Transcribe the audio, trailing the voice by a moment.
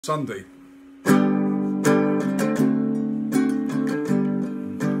Sunday.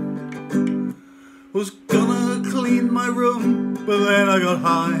 Was gonna clean my room, but then I got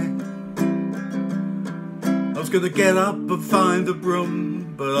high. I was gonna get up and find a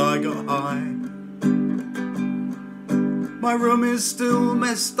broom, but I got high. My room is still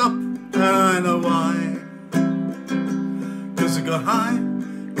messed up, and I know why. 'Cause I got high,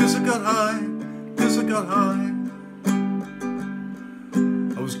 'cause I got high, 'cause I got high.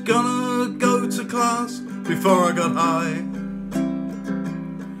 I was gonna go to class before I got high.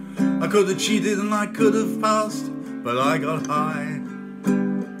 I could have cheated and I could have passed, but I got high.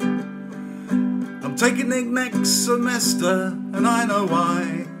 I'm taking it next semester and I know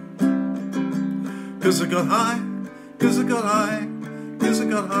why. 'Cause I got high, 'cause I got high, 'cause I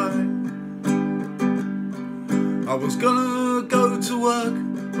got high. I was gonna go to work,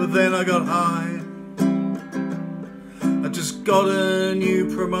 but then I got high. I just got a new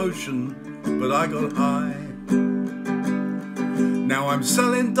promotion, but I got high. Now I'm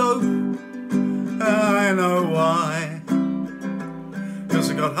selling dope, and I know why.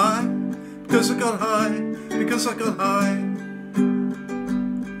 'Cause I got high, because I got high, because I got high.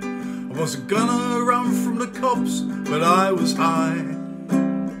 I wasn't gonna run from the cops, but I was high.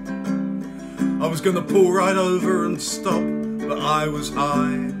 I was gonna pull right over and stop, but I was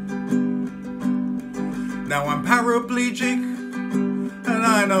high. Now I'm paraplegic, and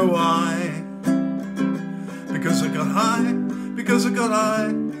I know why. Because I got high, because I got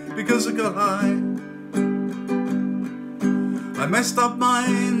high, because I got high. I messed up my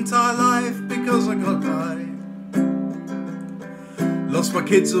entire life because I got high. Lost my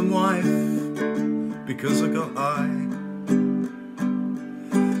kids and wife because I got high.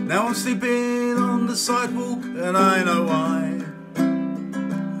 Now I'm sleeping on the sidewalk and I know why.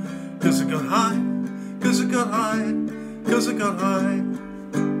 'Cause I got high, 'cause I got high, 'cause I got high.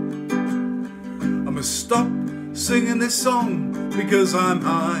 I must stop singing this song because I'm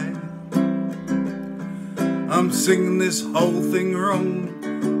high. I'm singing this whole thing wrong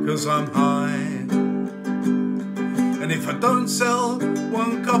because I'm high. And if I don't sell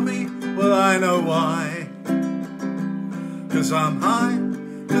one copy, well I know why. 'Cause I'm high,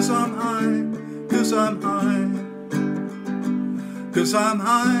 'cause I'm high, 'cause I'm high. 'Cause I'm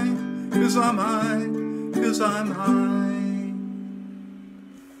high, 'cause I'm high, 'cause I'm high.